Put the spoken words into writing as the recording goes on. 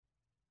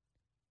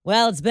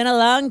Well, it's been a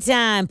long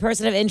time.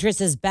 Person of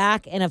Interest is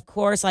back. And of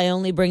course, I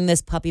only bring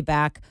this puppy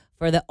back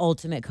for the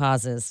ultimate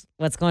causes.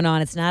 What's going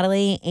on? It's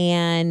Natalie.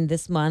 And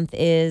this month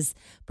is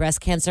Breast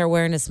Cancer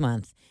Awareness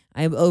Month.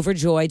 I'm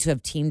overjoyed to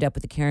have teamed up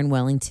with the Karen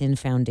Wellington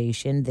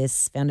Foundation.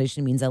 This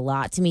foundation means a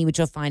lot to me, which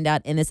you'll find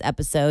out in this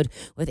episode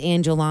with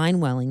Angeline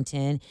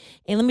Wellington.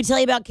 And let me tell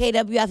you about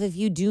KWF if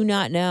you do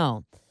not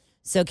know.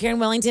 So Karen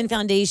Wellington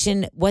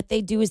Foundation, what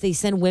they do is they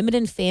send women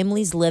and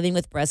families living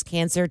with breast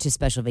cancer to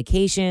special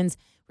vacations,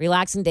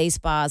 relaxing day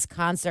spas,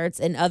 concerts,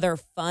 and other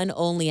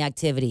fun-only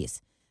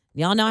activities.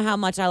 Y'all know how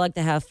much I like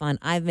to have fun.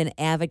 I've been an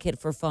advocate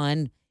for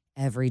fun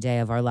every day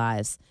of our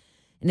lives.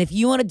 And if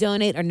you want to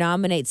donate or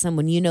nominate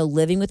someone you know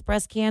living with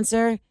breast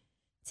cancer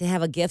to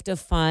have a gift of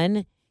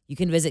fun, you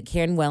can visit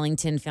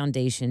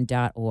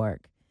KarenWellingtonFoundation.org.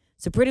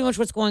 So pretty much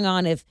what's going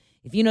on, if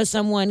you know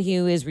someone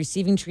who is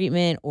receiving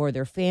treatment or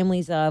their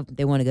families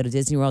they want to go to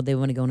Disney World, they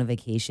want to go on a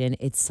vacation,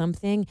 it's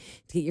something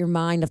to get your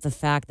mind off the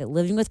fact that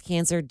living with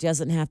cancer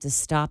doesn't have to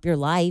stop your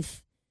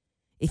life.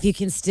 If you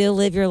can still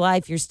live your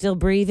life, you're still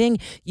breathing,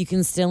 you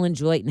can still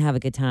enjoy it and have a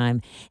good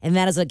time. And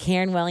that is what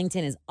Karen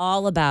Wellington is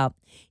all about.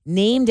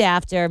 Named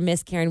after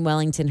Miss Karen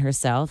Wellington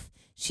herself.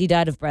 She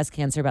died of breast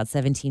cancer about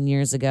 17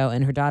 years ago,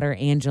 and her daughter,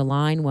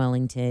 Angeline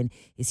Wellington,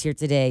 is here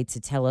today to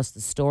tell us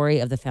the story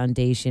of the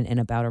foundation and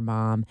about her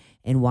mom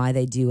and why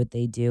they do what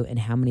they do and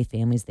how many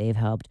families they've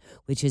helped,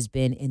 which has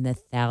been in the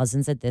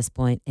thousands at this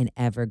point and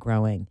ever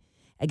growing.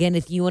 Again,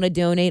 if you want to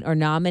donate or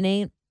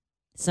nominate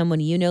someone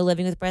you know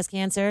living with breast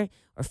cancer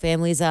or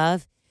families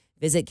of,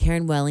 visit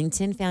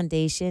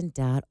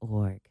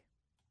KarenWellingtonFoundation.org.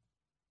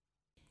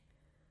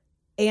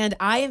 And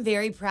I am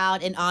very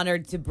proud and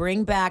honored to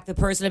bring back the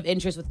Person of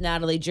Interest with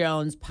Natalie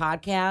Jones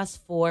podcast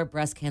for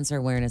Breast Cancer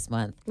Awareness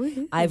Month.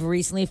 Mm-hmm. I've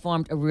recently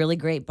formed a really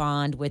great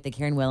bond with the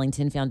Karen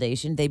Wellington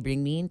Foundation. They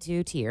bring me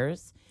into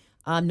tears.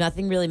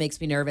 Nothing really makes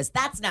me nervous.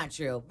 That's not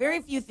true. Very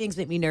few things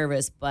make me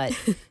nervous, but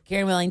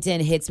Karen Wellington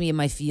hits me in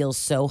my feels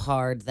so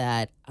hard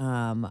that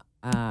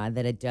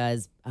it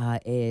does.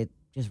 It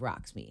just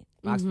rocks me.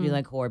 Rocks me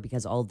like horror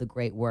because of all the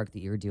great work that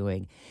you're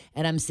doing.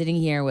 And I'm sitting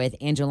here with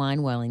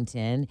Angeline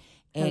Wellington.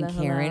 And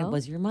hello, Karen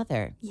was your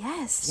mother.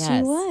 Yes,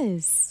 she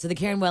was. So the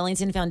Karen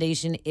Wellington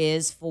Foundation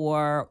is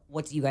for,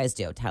 what do you guys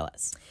do? Tell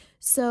us.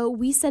 So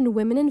we send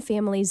women and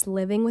families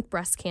living with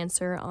breast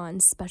cancer on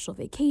special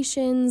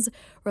vacations,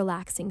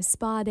 relaxing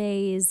spa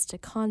days, to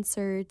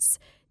concerts,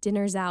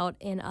 dinners out,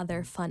 and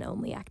other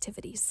fun-only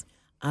activities.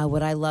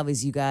 What I love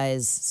is you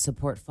guys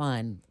support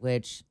fun,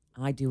 which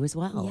I do as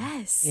well.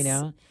 Yes. You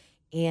know?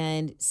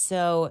 And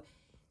so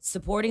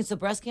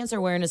Breast Cancer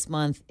Awareness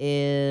Month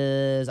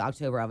is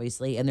October,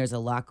 obviously, and there's a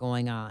lot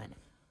going on.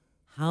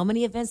 How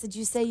many events did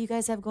you say you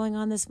guys have going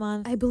on this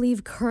month? I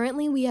believe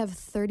currently we have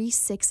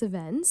 36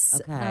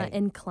 events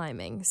and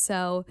climbing.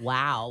 So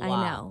Wow. I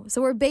know.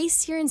 So we're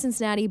based here in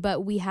Cincinnati,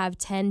 but we have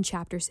 10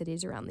 chapter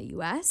cities around the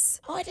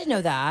U.S. Oh, I didn't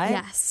know that.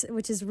 Yes,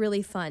 which is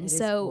really fun.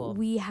 So cool.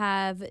 we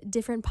have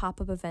different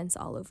pop-up events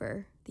all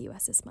over the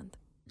U.S. this month.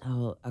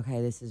 Oh,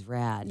 okay. This is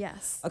rad.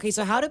 Yes. Okay,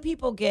 so how do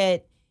people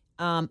get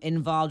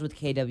involved with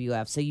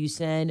KWF? So you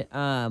send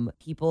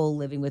people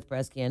living with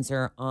breast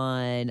cancer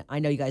on, I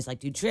know you guys like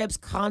do trips,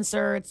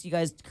 concerts, you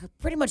guys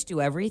pretty much do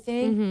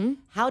everything. Mm-hmm.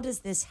 How does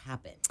this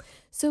happen?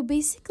 So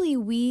basically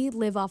we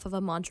live off of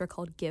a mantra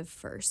called Give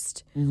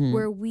First,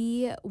 where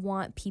we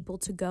want people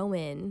to go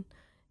in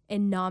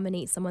and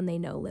nominate someone they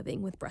know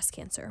living with breast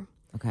cancer.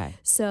 Okay.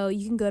 So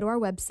you can go to our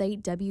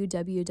website,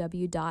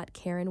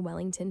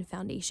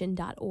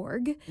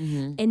 www.KarenWellingtonFoundation.org,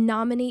 and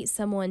nominate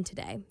someone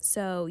today.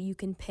 So you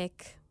can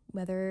pick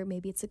whether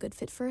maybe it's a good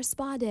fit for a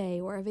spa day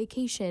or a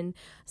vacation.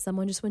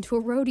 Someone just went to a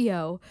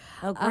rodeo.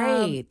 Oh,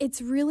 great.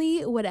 It's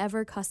really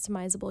whatever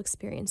customizable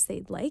experience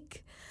they'd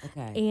like.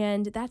 Okay.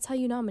 And that's how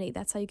you nominate.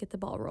 That's how you get the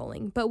ball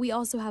rolling. But we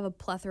also have a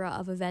plethora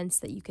of events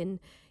that you can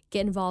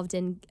get involved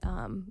in,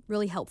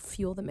 really help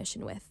fuel the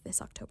mission with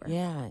this October.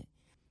 Yeah.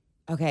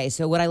 Okay,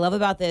 so what I love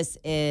about this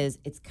is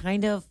it's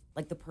kind of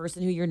like the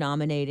person who you're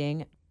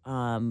nominating,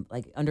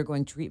 like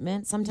undergoing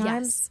treatment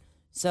sometimes. Yes.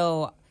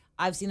 So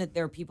I've seen that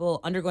there are people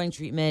undergoing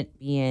treatment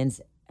being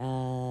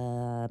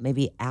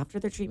maybe after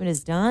their treatment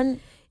is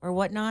done or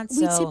whatnot.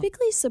 We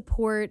typically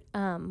support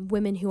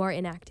women who are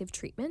in active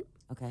treatment.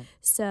 Okay.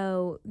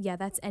 So, yeah,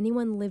 that's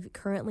anyone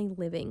currently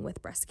living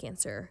with breast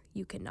cancer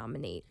you can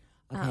nominate.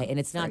 Okay, and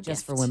it's not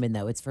just gift. for women,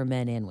 though. It's for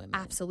men and women.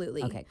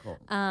 Absolutely. Okay, cool.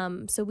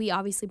 So we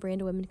obviously brand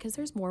to women because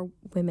there's more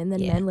women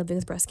than men living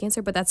with breast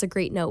cancer, but that's a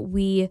great note.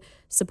 We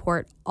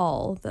support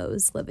all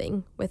those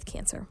living with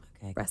cancer,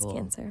 breast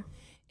cancer.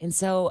 And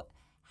so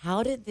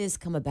how did this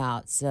come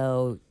about?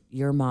 So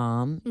your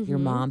mom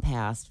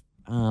passed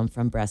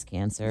from breast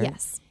cancer.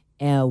 Yes.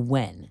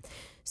 When?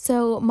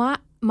 So my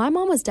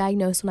mom was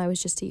diagnosed when I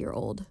was just a year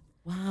old.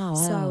 Wow.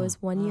 So I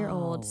was 1 year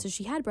old. So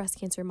she had breast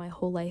cancer my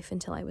whole life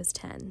until I was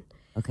 10.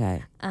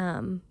 Okay.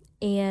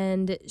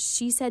 And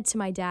she said to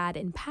my dad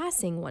in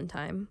passing one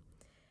time,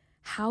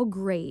 how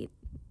great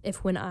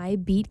if when I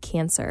beat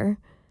cancer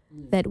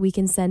that we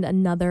can send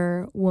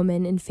another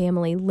woman and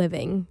family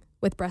living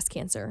with breast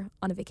cancer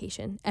on a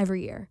vacation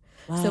every year.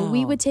 Wow. So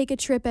we would take a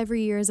trip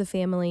every year as a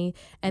family,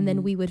 and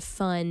then we would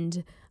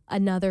fund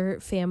another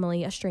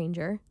family, a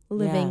stranger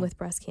living with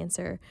breast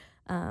cancer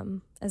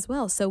as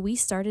well. So we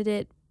started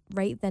it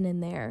right then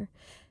and there.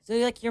 So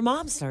like your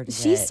mom started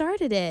She it.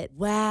 started it.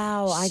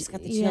 Wow. I just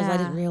got the chills. I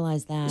didn't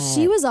realize that.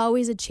 She was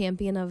always a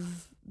champion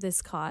of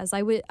this cause.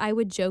 I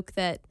would joke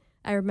that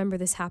I remember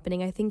this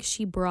happening. I think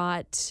she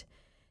brought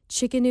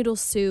chicken noodle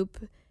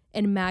soup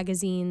and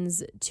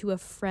magazines to a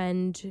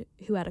friend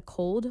who had a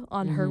cold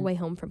on her way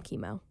home from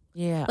chemo.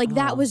 Yeah. Like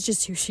that was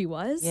just who she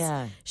was.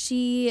 Yeah.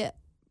 She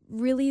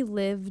really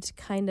lived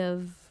kind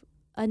of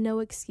a no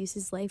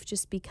excuses life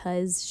just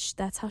because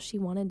that's how she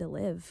wanted to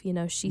live. You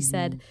know, she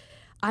said,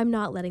 I'm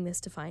not letting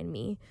this define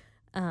me.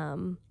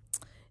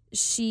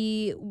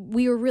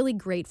 We were really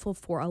grateful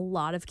for a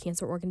lot of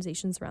cancer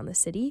organizations around the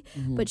city,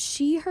 but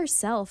she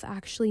herself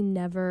actually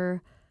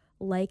never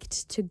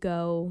liked to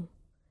go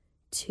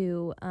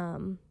to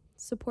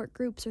support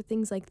groups or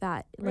things like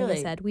that. Like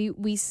I said,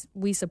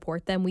 we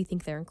support them. We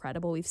think they're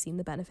incredible. We've seen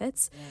the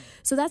benefits. Yeah.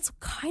 So that's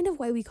kind of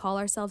why we call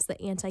ourselves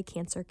the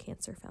Anti-Cancer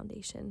Cancer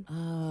Foundation.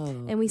 Oh,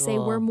 and we say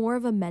we're more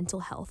of a mental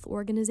health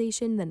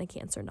organization than a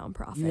cancer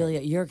nonprofit.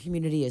 Really, your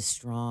community is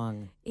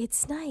strong.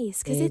 It's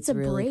nice because it's a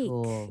really break.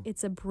 Cool.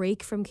 It's a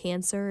break from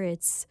cancer.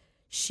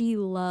 She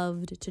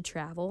loved to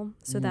travel,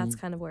 so that's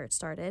kind of where it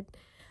started.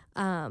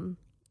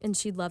 And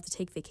she'd love to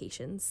take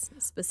vacations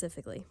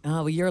specifically. Oh,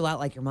 well, you're a lot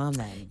like your mom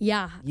then.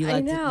 Yeah,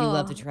 I know. You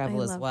love to I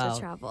travel as well. love to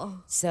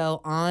travel.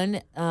 So on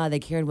the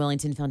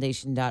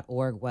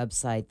KarenWellingtonFoundation.org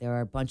website, there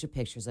are a bunch of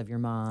pictures of your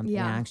mom in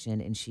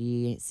action, and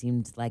she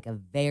seemed like a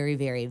very,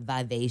 very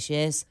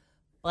vivacious,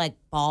 like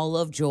ball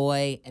of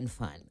joy and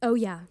fun. Oh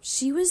yeah,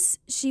 she was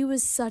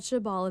such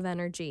a ball of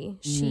energy.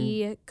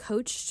 She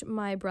coached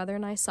my brother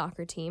and I's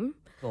soccer team.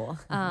 Cool.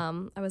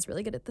 I was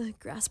really good at the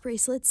grass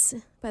bracelets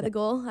by the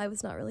goal. I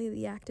was not really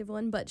the active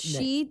one, but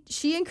she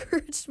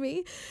encouraged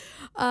me.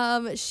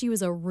 She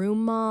was a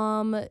room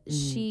mom.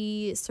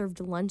 She served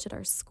lunch at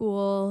our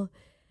school.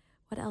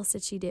 What else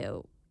did she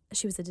do?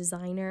 She was a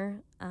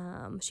designer.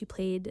 She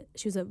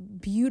was a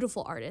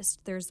beautiful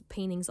artist. There's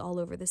paintings all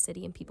over the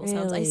city in people's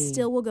homes. I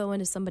still will go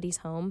into somebody's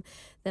home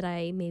that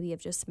I maybe have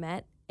just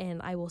met,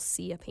 and I will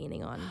see a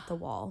painting on the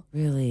wall.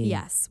 Really?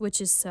 Yes, which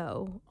is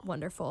so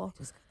wonderful.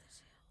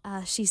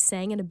 She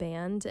sang in a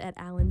band at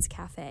Allen's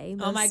Cafe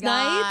most nights.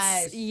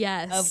 Gosh.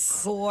 Yes.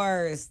 Of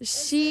course.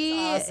 She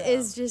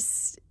is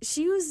just,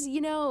 she was,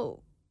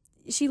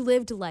 she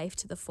lived life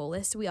to the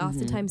fullest. We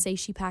oftentimes say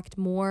she packed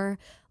more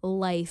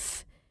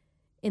life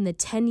in the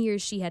 10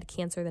 years she had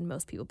cancer than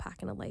most people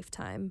pack in a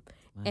lifetime.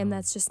 Wow. And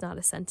that's just not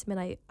a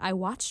sentiment. I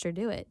watched her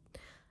do it.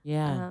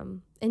 Yeah.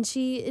 And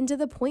to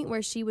the point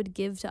where she would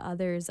give to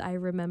others. I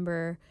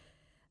remember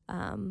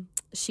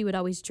she would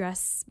always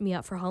dress me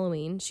up for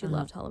Halloween. She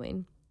loved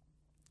Halloween.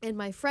 And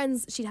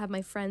she'd have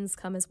my friends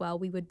come as well.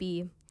 We would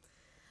be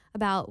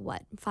about,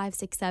 5,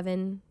 6,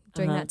 7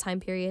 during that time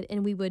period.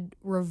 And we would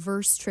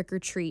reverse trick or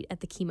treat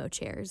at the chemo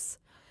chairs.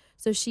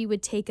 So she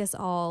would take us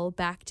all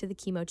back to the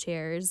chemo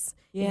chairs.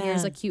 Yeah. And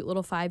here's a cute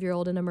little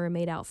 5-year-old in a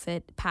mermaid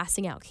outfit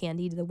passing out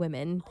candy to the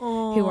women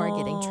who are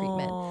getting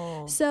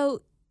treatment.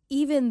 So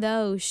even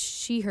though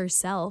she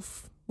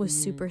herself was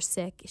super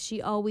sick,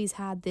 she always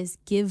had this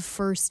give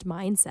first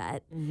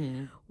mindset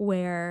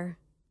where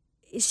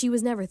she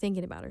was never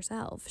thinking about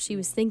herself. She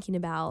was thinking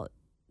about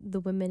the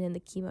women in the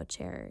chemo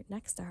chair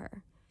next to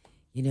her.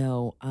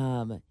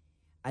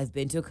 I've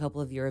been to a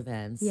couple of your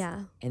events.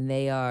 Yeah. And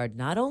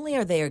not only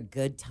are they a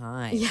good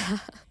time,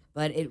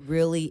 but it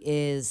really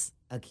is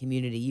a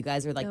community. You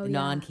guys are like the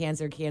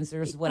non-cancer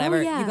cancers, whatever.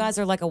 Oh, yeah. You guys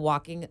are like a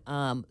walking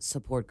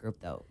support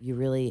group, though.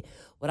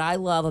 What I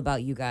love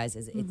about you guys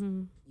is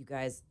you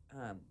guys,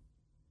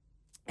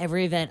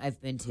 every event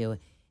I've been to,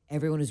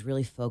 everyone is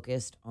really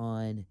focused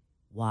on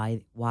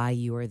why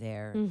you are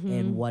there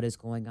and what is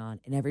going on,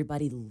 and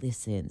everybody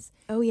listens.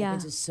 Oh yeah. I've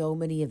been to so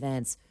many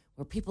events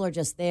where people are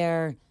just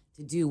there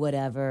to do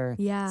whatever,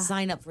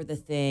 sign up for the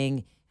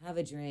thing, have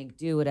a drink,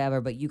 do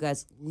whatever, but you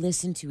guys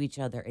listen to each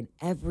other, and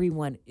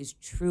everyone is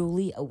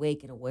truly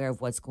awake and aware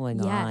of what's going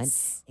on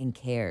and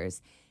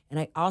cares. And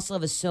I also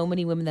have so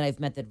many women that I've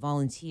met that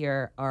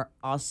volunteer are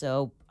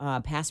also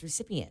past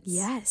recipients.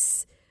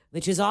 Yes.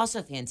 Which is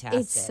also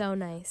fantastic. It's so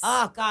nice.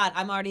 Oh God,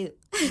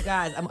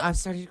 I'm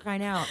starting to cry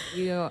now.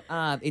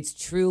 It's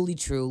truly,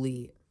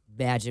 truly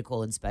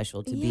magical and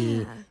special to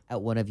be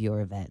at one of your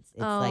events.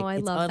 It's I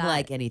love that.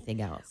 Unlike anything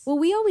else. Well,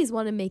 we always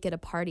want to make it a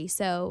party.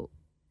 So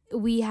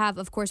we have,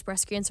 of course,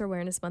 Breast Cancer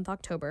Awareness Month,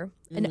 October,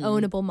 an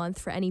ownable month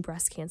for any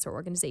breast cancer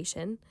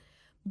organization.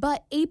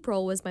 But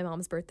April was my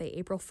mom's birthday,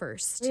 April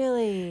 1st.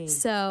 Really?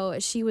 So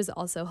she was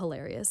also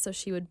hilarious. So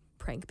she would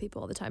prank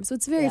people all the time. So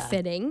it's very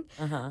fitting.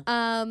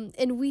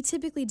 And we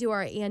typically do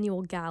our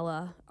annual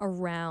gala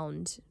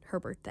around her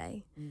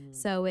birthday.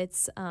 So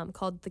it's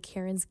called the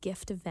Karen's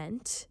Gift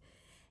Event.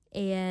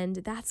 And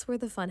that's where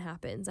the fun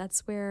happens.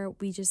 That's where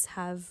we just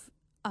have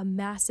a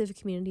massive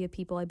community of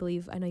people. I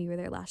believe, I know you were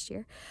there last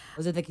year.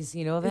 Was it the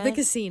casino event? The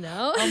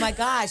casino. Oh my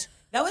gosh,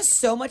 that was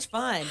so much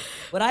fun.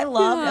 What I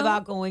loved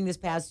about going this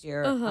past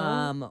year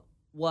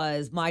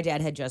was my dad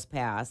had just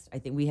passed. I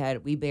think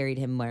we buried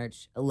him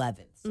March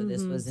 11th, so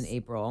this was in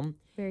April.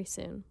 Very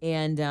soon.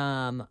 And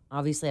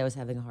obviously I was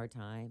having a hard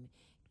time,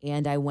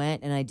 and I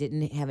went and I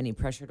didn't have any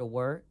pressure to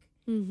work,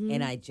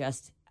 and I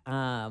just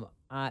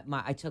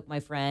I took my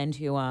friend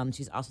who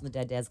she's also in the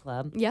Dead Dads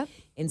Club. Yep.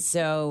 And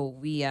so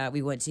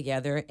we went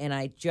together, and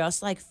I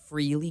just like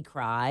freely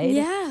cried.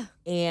 Yeah.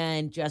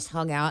 And just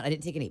hung out. I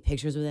didn't take any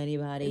pictures with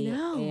anybody.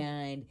 No.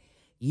 And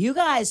you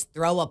guys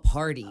throw a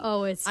party.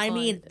 Oh, it's I fun.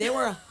 mean, there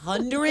were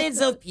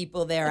hundreds of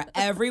people there.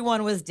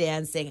 Everyone was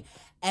dancing.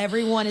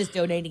 Everyone is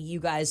donating. You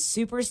guys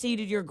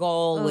superseded your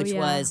goal, which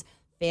was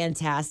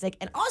fantastic.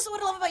 And also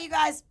what I love about you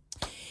guys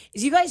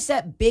is you guys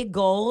set big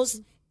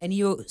goals and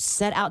you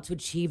set out to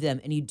achieve them,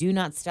 and you do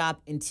not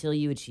stop until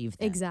you achieve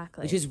them.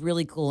 Exactly. Which is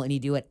really cool, and you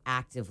do it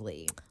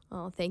actively.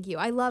 Oh, thank you.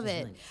 I love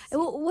it. Really nice.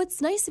 Well,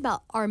 what's nice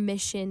about our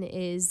mission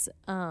is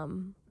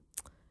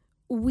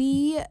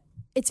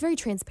it's very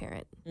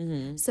transparent.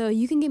 So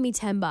you can give me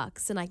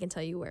 $10 and I can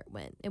tell you where it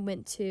went. It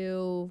went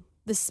to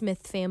the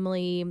Smith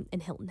family in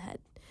Hilton Head.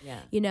 Yeah.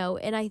 You know,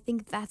 and I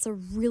think that's a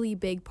really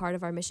big part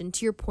of our mission.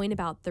 To your point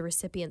about the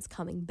recipients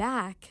coming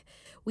back,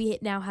 we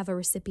now have a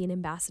recipient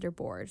ambassador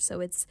board. So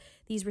it's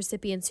these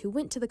recipients who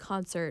went to the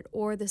concert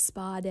or the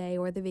spa day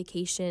or the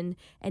vacation,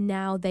 and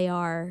now they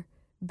are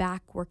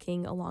back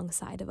working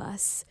alongside of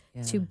us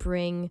to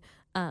bring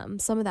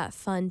some of that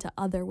fun to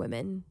other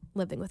women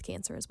living with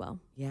cancer as well.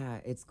 Yeah,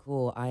 it's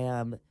cool.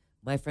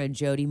 My friend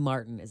Jody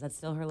Martin, is that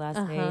still her last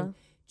name?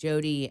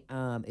 Jody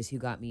is who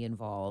got me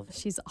involved.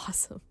 She's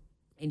awesome.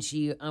 And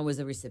she was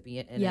a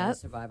recipient and a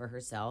survivor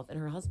herself, and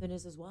her husband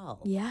is as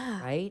well.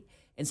 Yeah. Right?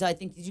 And so I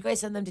think, did you guys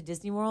send them to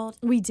Disney World?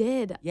 We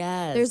did.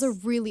 Yes. There's a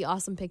really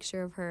awesome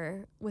picture of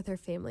her with her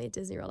family at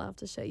Disney World. I'll have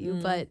to show you.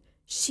 But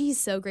she's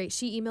so great.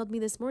 She emailed me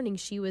this morning.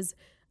 She was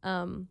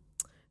trying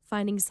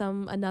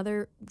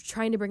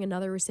to bring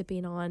another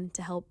recipient on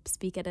to help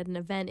speak at an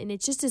event. And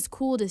it just is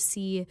cool to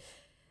see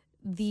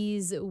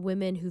these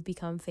women who've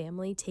become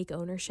family take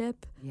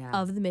ownership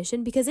of the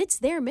mission, because it's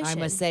their mission. I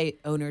must say,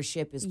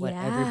 ownership is what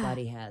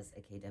everybody has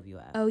at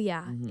KWF. Oh,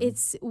 yeah.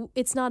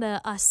 It's not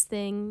a us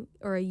thing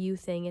or a you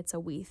thing. It's a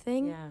we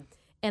thing. Yeah.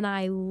 And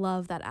I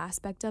love that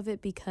aspect of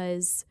it,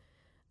 because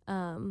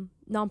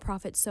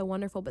nonprofit's so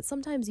wonderful, but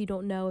sometimes you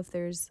don't know if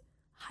there's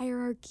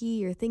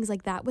hierarchy or things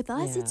like that. With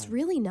us, it's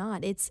really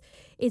not. It's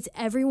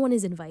everyone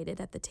is invited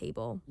at the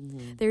table.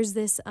 There's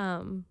this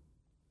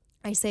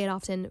I say it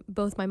often,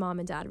 both my mom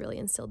and dad really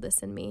instilled this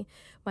in me.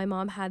 My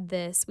mom had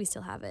this, we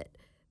still have it,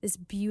 this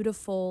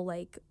beautiful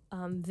like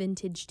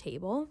vintage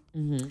table.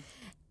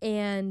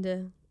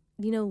 And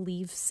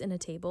leaves in a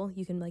table,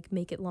 you can like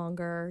make it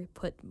longer,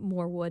 put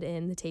more wood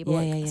in the table,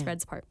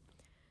 spreads apart.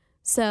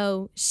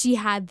 So she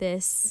had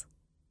this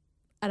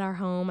at our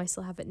home. I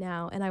still have it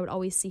now. And I would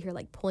always see her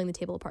like pulling the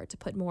table apart to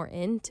put more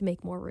in, to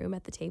make more room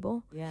at the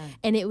table. Yeah.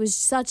 And it was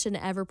such an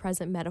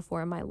ever-present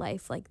metaphor in my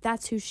life. Like,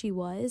 that's who she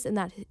was, and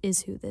that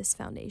is who this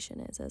foundation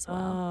is as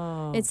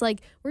well. It's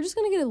like, we're just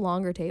going to get a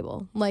longer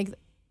table. Like,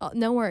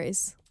 no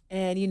worries.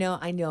 And,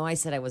 I know I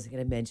said I wasn't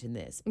going to mention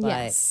this,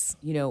 but,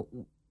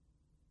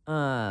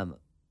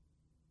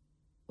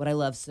 what I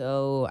love,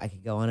 so I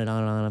could go on and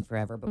on and on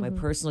forever, but my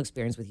personal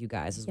experience with you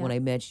guys is when I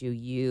met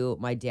you,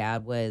 my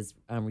dad was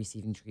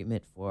receiving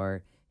treatment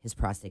for his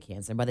prostate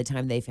cancer. And by the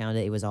time they found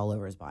it, it was all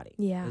over his body.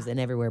 Yeah. It was in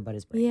everywhere but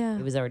his brain. Yeah.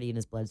 It was already in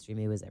his bloodstream.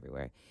 It was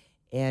everywhere.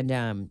 And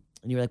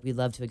you were like, we'd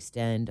love to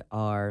extend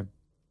our,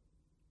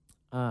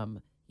 our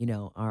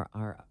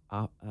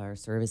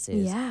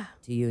services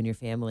to you and your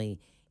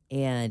family.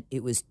 And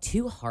it was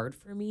too hard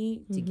for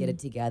me to get it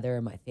together.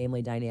 My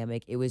family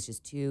dynamic, it was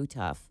just too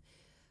tough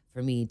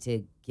for me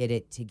to get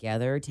it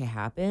together to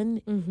happen.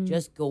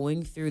 Just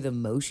going through the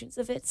motions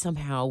of it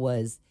somehow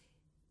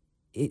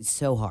it's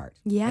so hard.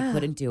 Yeah. I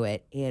couldn't do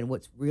it. And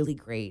what's really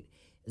great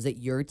is that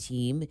your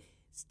team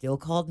still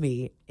called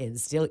me and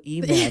still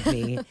emailed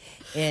me,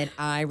 and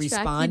I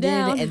responded,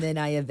 and then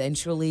I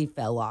eventually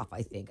fell off.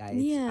 I think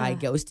I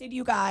ghosted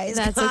you guys.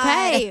 That's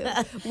okay.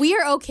 We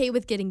are okay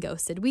with getting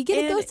ghosted. We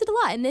get ghosted a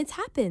lot, and it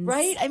happens.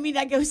 Right? I mean,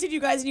 I ghosted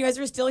you guys, and you guys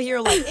were still here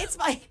like, it's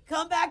my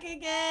come back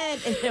again.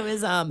 And it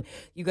was,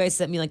 you guys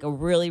sent me like a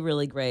really,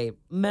 really great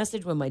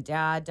message when my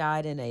dad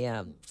died in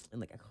and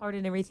like a card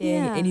and everything.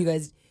 Yeah. And you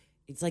guys,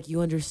 it's like you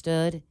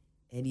understood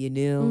and you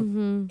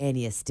knew and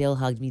you still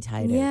hugged me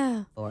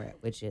tighter for it,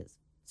 which is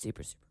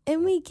super, super cool.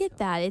 And we get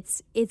that.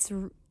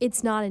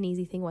 It's not an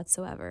easy thing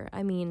whatsoever.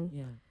 I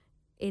mean,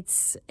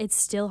 it's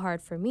still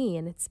hard for me,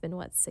 and it's been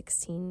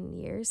 17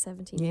 years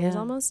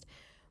almost.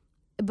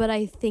 But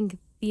I think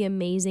the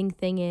amazing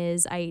thing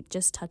is, I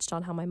just touched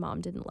on how my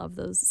mom didn't love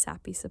those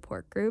sappy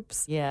support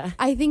groups. Yeah.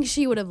 I think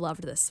she would have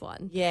loved this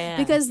one. Yeah.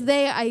 Because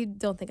I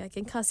don't think I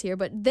can cuss here,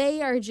 but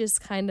they are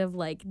just kind of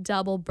like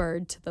double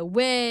bird to the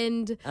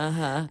wind,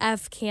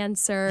 F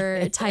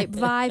cancer type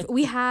vibe.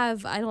 We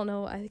have, I don't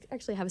know, I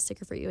actually have a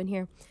sticker for you in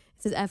here.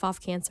 It says F off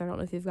cancer. I don't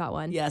know if you've got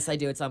one. Yes, I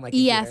do. It's on my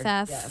computer.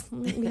 EFF. Yeah.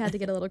 We had to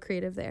get a little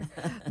creative there.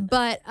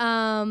 But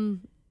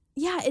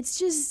it's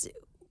just,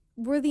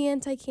 we're the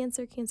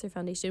Anti-Cancer Cancer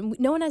Foundation.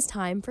 No one has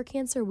time for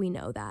cancer. We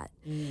know that.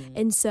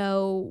 And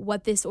so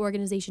what this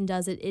organization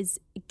does, it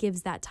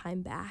gives that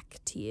time back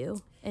to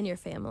you and your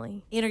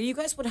family. And are you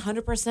guys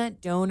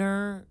 100%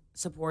 donor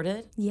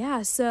supported?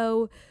 Yeah.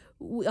 So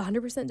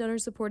 100% donor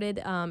supported.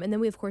 And then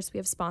we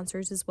have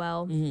sponsors as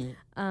well.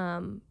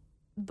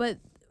 But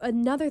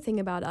another thing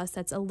about us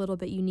that's a little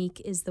bit unique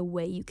is the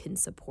way you can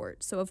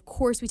support. So of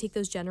course we take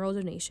those general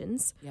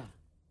donations. Yeah.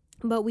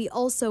 But we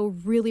also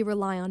really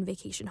rely on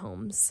vacation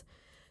homes.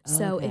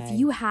 So if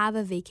you have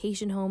a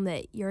vacation home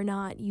that you're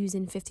not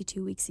using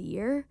 52 weeks a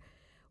year,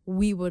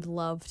 we would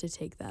love to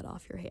take that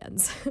off your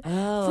hands.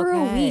 For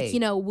a week.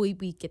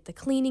 We get the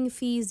cleaning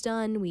fees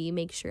done. We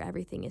make sure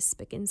everything is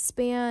spick and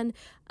span.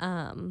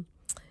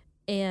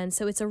 And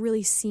so it's a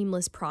really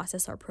seamless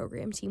process our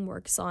program team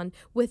works on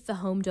with the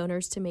home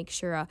donors to make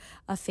sure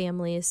a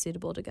family is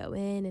suitable to go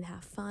in and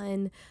have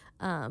fun.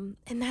 And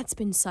that's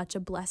been such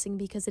a blessing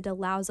because it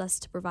allows us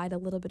to provide a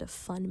little bit of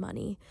fun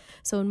money.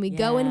 So when we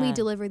go and we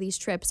deliver these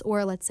trips,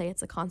 or let's say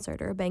it's a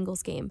concert or a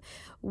Bengals game,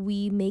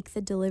 we make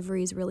the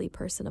deliveries really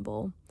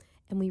personable.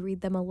 And we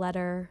read them a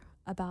letter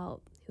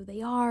about who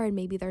they are and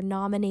maybe their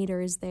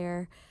nominator is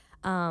there.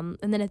 And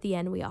then at the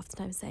end, we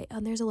oftentimes say,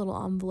 there's a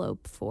little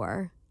envelope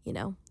for,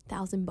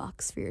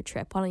 $1,000 for your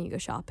trip. Why don't you go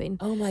shopping?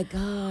 Oh my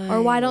God.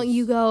 Or why don't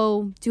you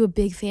go do a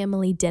big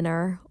family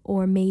dinner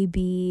or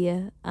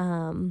maybe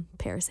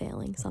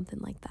parasailing, something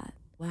like that.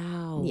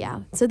 Wow.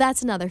 Yeah. So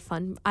that's another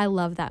fun. I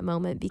love that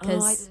moment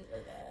because I didn't know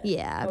that.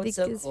 Yeah, Oh, it's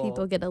so because cool.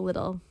 people get a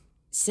little.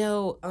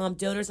 So,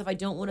 donors, if I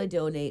don't want to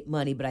donate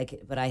money, but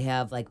I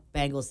have like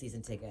Bengals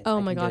season tickets. Oh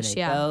I my can gosh, donate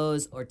yeah.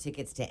 those or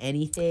tickets to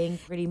anything,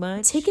 pretty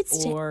much.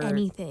 Tickets to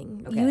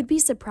anything. Okay. You would be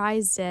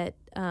surprised at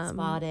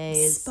Spa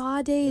days.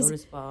 Spa days. Go to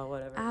spa,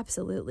 whatever.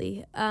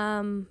 Absolutely.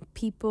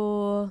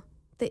 People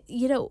that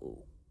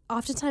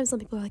oftentimes some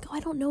people are like, I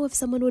don't know if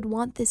someone would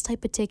want this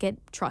type of ticket.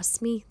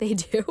 Trust me, they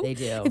do. They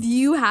do. If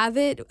you have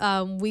it,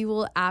 we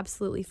will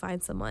absolutely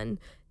find someone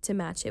to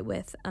match it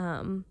with.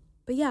 But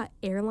yeah,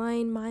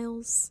 airline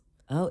miles.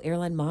 Oh,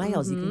 airline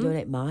miles. You can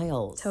donate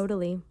miles.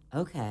 Totally.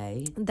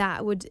 Okay.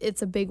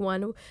 It's a big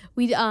one.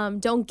 We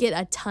don't get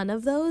a ton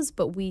of those,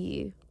 but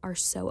we are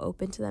so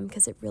open to them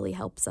because it really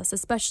helps us.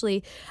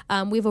 Especially,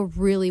 we have a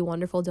really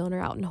wonderful donor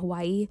out in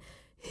Hawaii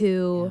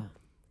who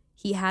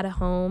he had a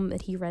home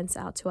that he rents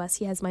out to us.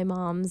 He has my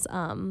mom's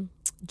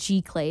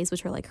G clays,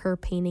 which are like her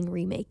painting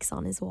remakes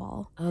on his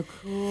wall. Oh,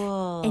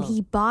 cool. And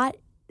he bought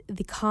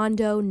the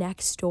condo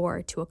next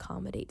door to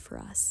accommodate for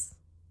us.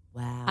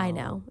 Wow. I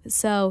know.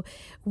 So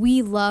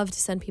we love to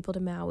send people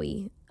to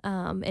Maui.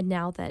 And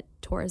now that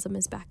tourism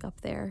is back up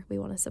there, we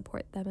want to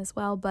support them as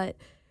well. But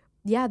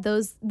yeah,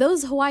 those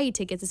Hawaii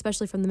tickets,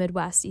 especially from the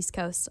Midwest, East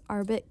Coast, are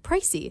a bit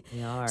pricey.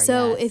 They are,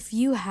 so yes. if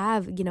you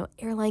have,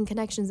 airline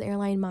connections,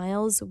 airline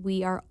miles,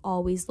 we are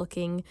always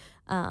looking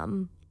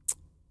to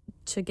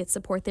get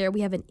support there.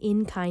 We have an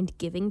in-kind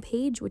giving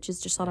page, which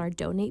is just on our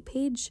donate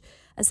page.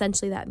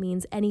 Essentially, that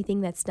means anything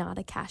that's not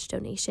a cash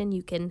donation,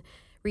 you can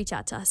reach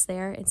out to us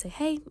there and say,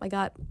 hey, I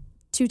got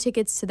 2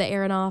 tickets to the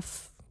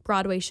Aronoff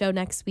Broadway show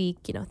next week,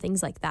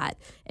 things like that.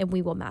 And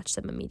we will match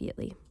them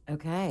immediately.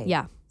 Okay.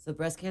 Yeah. So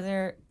Breast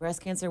Cancer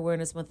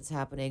Awareness Month is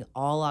happening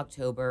all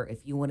October.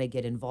 If you want to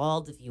get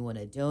involved, if you want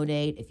to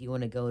donate, if you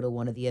want to go to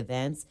one of the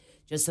events,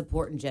 just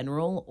support in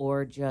general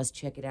or just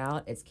check it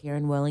out. It's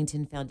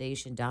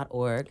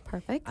KarenWellingtonFoundation.org.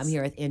 Perfect. I'm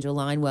here with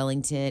Angeline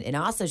Wellington. And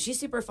also,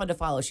 she's super fun to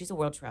follow. She's a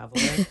world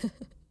traveler.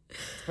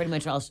 It's pretty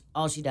much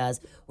all she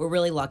does. We're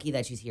really lucky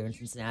that she's here in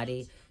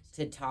Cincinnati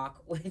to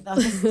talk with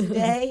us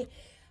today.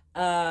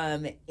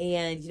 And,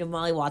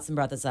 Molly Watson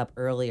brought this up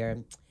earlier.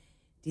 Do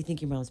you think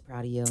your mom's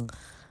proud of you?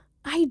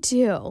 I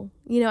do.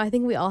 I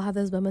think we all have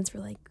those moments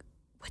where like,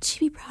 would she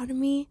be proud of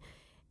me?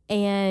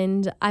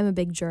 And I'm a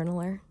big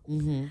journaler.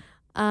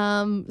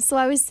 Mm-hmm. So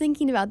I was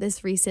thinking about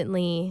this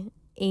recently,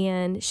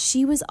 and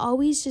she was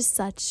always just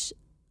such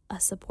a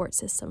support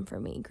system for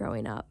me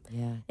growing up.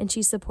 Yeah. And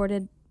she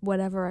supported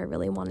whatever I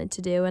really wanted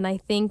to do. And I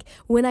think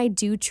when I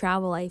do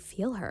travel, I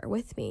feel her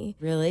with me.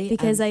 Really?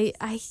 Because I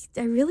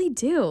really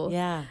do.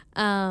 Yeah.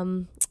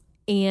 And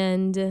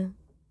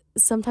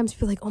sometimes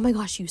people are like, oh my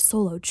gosh, you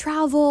solo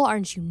travel.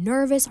 Aren't you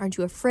nervous? Aren't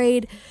you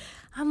afraid?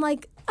 I'm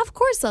like, of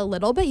course a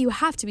little bit. You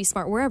have to be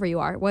smart wherever you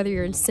are, whether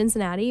you're in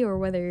Cincinnati or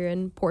whether you're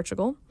in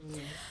Portugal.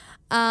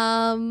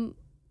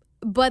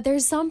 But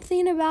there's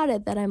something about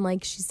it that I'm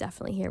like, she's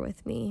definitely here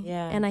with me.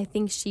 Yeah. And I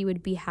think she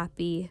would be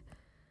happy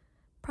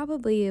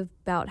probably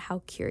about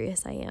how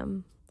curious I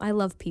am. I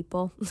love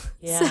people.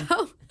 Yeah.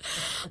 So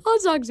I'll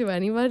talk to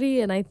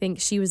anybody, and I think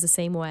she was the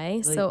same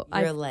way. Well, so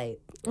you're late.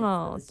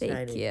 Oh,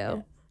 thank you. Yeah.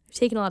 I've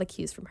taken a lot of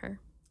cues from her.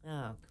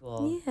 Oh,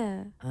 cool.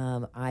 Yeah.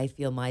 I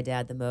feel my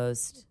dad the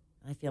most.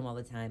 I feel him all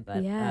the time, but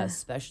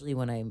especially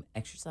when I'm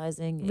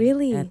exercising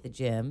at the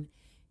gym,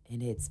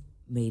 and it's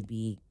made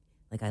me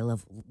like I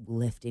love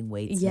lifting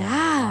weights. Yeah. now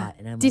a lot,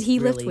 and I'm Did like, he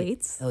really, lift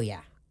weights? Oh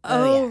yeah.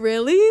 Oh, yeah.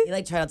 really? He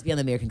like tried out to be on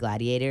the American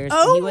Gladiators.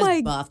 Oh, and he was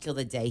my- buff till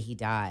the day he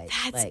died.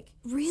 That's like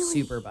really-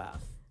 super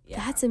buff.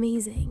 Yeah. That's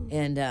amazing.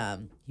 And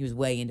he was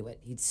way into it.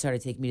 He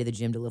started taking me to the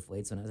gym to lift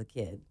weights when I was a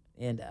kid.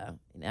 And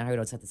I would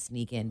always have to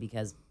sneak in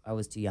because I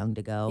was too young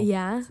to go.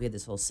 Yeah. So we had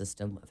this whole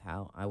system of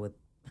how I would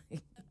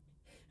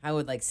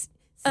like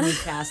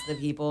sneak past the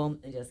people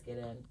and just get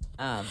in.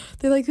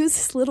 They're like, who's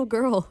this little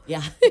girl?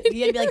 Yeah.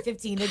 You had to be like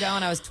 15 to go,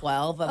 and I was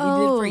 12. But we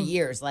did it for Oh.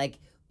 years, like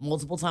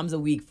multiple times a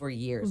week for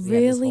years. We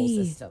had this whole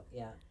Really? system.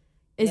 Yeah.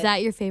 Is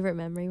that your favorite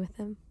memory with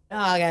him? Oh,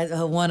 I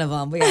got one of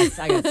them.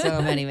 I got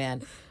so many,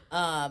 man.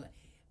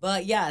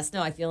 But yes,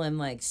 no, I feel him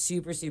like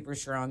super, super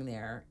strong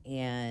there.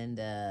 And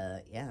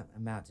yeah,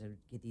 I'm about to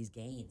get these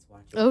gains.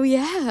 Watch out. Oh,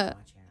 yeah.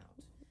 Watch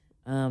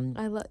out.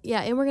 I love.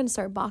 Yeah, and we're going to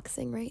start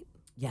boxing, right?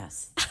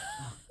 Yes.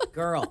 Oh,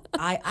 girl,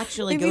 I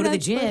actually Maybe go to the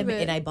that's part gym of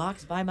it. and I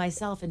box by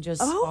myself and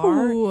just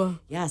Oh. spar.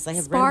 Yes, I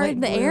have Spar red, white, in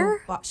the and blue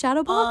air?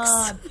 Shadow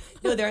box?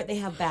 No, they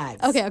have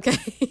bags.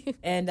 Okay.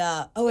 And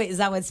oh wait, is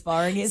that what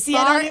sparring is? See, I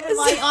Spar- don't even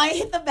like. I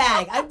hit the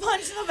bag. I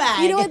punch the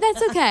bag. You know what?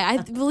 That's okay. I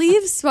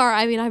believe spar.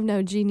 I mean, I'm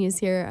no genius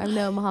here. I'm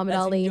no Muhammad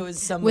That's Ali when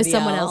with you're with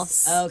someone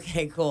else.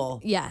 Okay,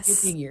 cool. Yes. Good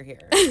thing you're here.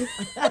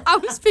 I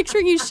was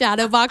picturing you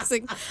shadow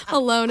boxing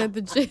alone at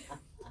the gym.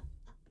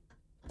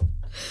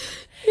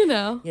 You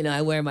know.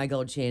 I wear my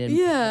gold chain and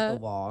Yeah. hit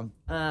the wall.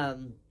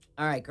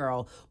 All right,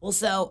 girl. Well,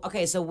 so what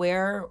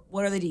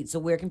are the deets? So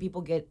where can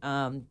people get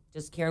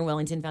just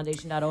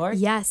KarenWellingtonFoundation.org?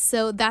 Yes,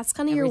 so that's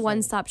kind of your Everything.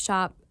 one-stop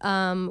shop.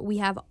 We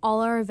have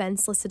all our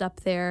events listed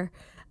up there.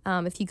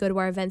 If you go to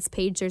our events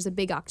page, there's a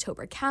big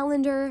October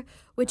calendar,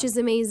 which is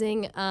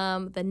amazing.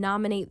 The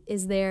nominate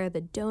is there.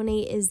 The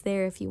donate is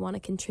there if you want to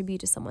contribute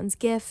to someone's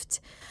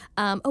gift.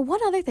 One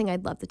other thing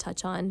I'd love to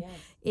touch on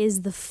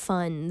is the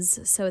funds.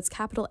 So it's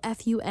capital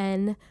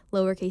F-U-N,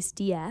 lowercase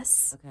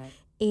d-s. Okay.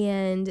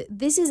 And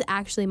this is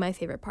actually my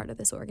favorite part of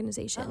this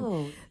organization.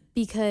 Oh.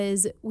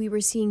 Because we were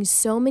seeing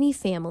so many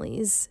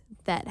families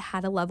that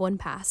had a loved one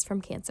pass from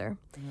cancer.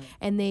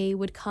 And they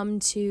would come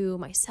to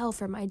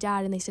myself or my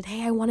dad and they said,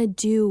 hey, I want to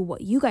do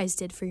what you guys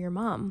did for your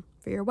mom,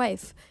 for your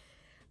wife.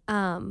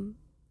 And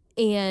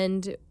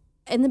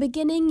in the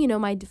beginning,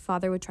 my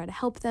father would try to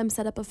help them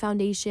set up a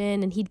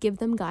foundation and he'd give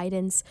them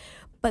guidance.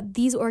 But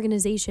these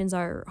organizations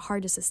are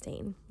hard to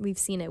sustain. We've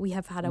seen it. We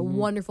have had a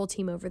wonderful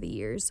team over the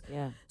years.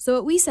 Yeah. So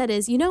what we said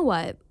is, you know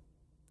what?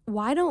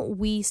 Why don't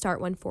we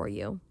start one for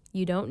you?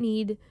 You don't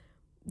need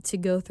to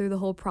go through the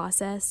whole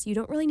process. You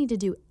don't really need to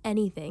do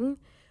anything,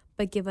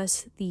 but give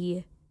us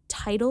the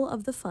title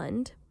of the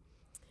fund,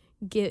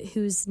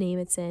 whose name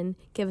it's in,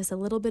 give us a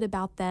little bit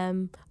about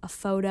them, a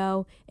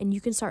photo, and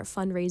you can start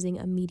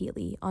fundraising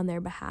immediately on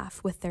their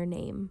behalf with their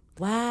name.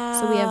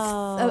 Wow. So we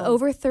have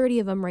over 30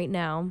 of them right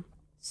now.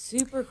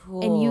 Super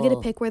cool. And you get to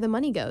pick where the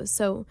money goes.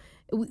 So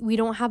we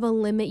don't have a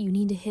limit. You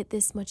need to hit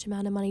this much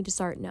amount of money to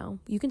start. No,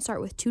 you can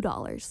start with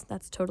 $2.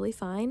 That's totally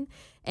fine.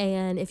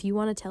 And if you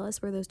want to tell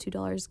us where those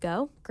 $2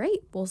 go,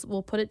 great.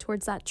 We'll put it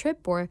towards that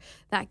trip or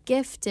that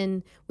gift.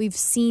 And we've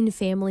seen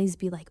families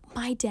be like,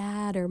 my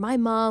dad or my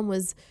mom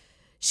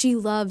she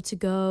loved to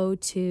go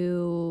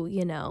to, I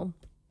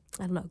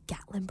don't know,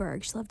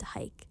 Gatlinburg. She loved to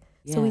hike.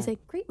 So we say,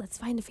 great, let's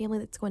find a family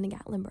that's going to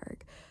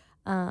Gatlinburg.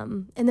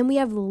 And then we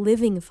have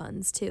living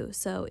funds too.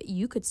 So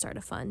you could start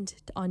a fund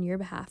on your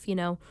behalf,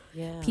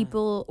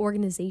 people,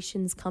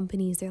 organizations,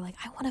 companies, they're like,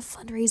 I want to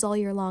fundraise all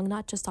year long,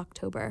 not just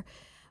October.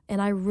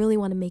 And I really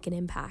want to make an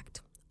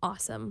impact.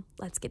 Awesome.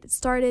 Let's get it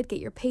started, get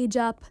your page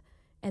up,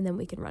 and then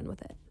we can run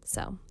with it.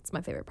 So it's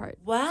my favorite part.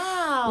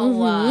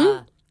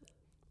 Wow.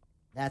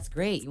 That's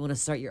great. You want to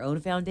start your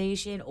own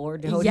foundation or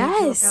donate to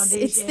a foundation?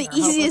 It's the or help a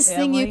easiest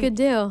thing you family? could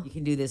do. You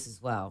can do this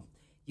as well.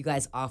 You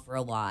guys offer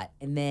a lot.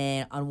 And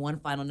then on one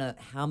final note,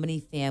 how many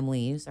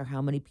families or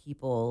how many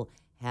people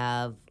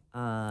have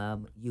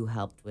you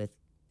helped with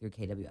through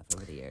KWF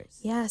over the years?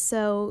 Yeah,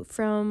 so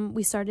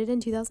we started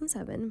in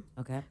 2007.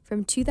 Okay.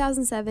 From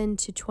 2007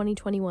 to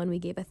 2021, we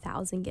gave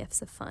 1,000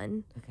 gifts of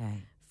fun.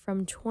 Okay.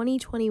 From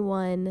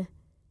 2021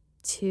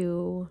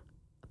 to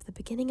the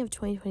beginning of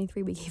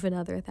 2023, we gave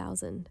another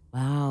 1,000.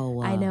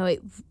 Wow. I know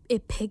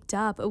it picked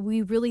up.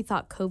 We really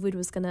thought COVID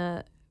was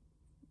gonna,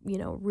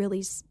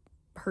 really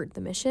hurt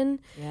the mission.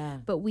 Yeah.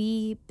 But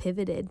we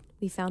pivoted.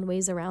 We found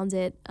ways around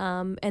it.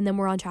 And then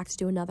we're on track to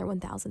do another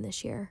 1,000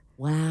 this year.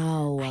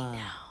 Wow. I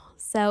know.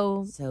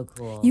 So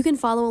cool. You can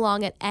follow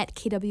along at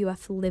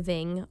KWF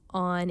Living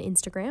on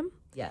Instagram.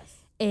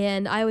 Yes.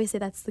 And I always say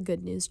that's the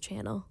good news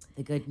channel.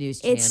 The good news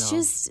channel. It's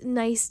just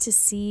nice to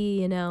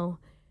see,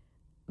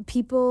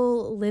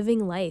 people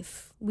living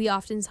life. We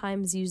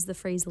oftentimes use the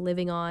phrase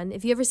living on.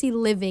 If you ever see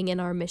living in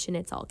our mission,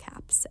 it's all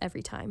caps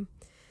every time.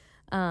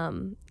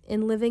 And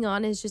living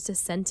on is just a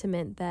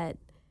sentiment that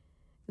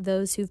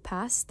those who've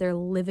passed, they're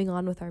living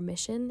on with our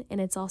mission.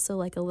 And it's also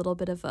like a little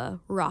bit of a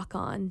rock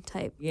on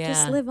type. Yeah.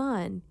 Just live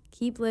on.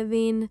 Keep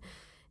living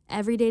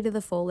every day to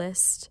the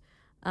fullest.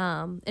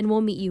 And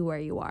we'll meet you where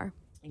you are.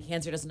 And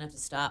cancer doesn't have to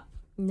stop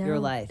No, your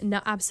life.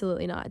 No,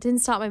 absolutely not. It didn't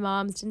stop my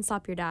mom's, didn't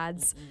stop your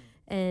dad's.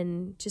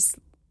 And just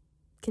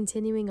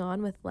continuing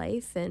on with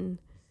life and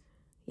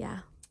yeah.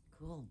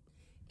 Cool.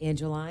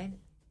 Angeline,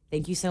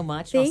 thank you so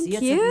much. Thank I'll see you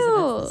at you. Sophie's event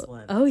for this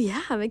one. Oh,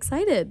 yeah. I'm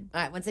excited.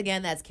 All right. Once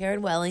again, that's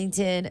Karen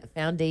Wellington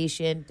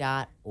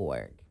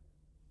Foundation.org.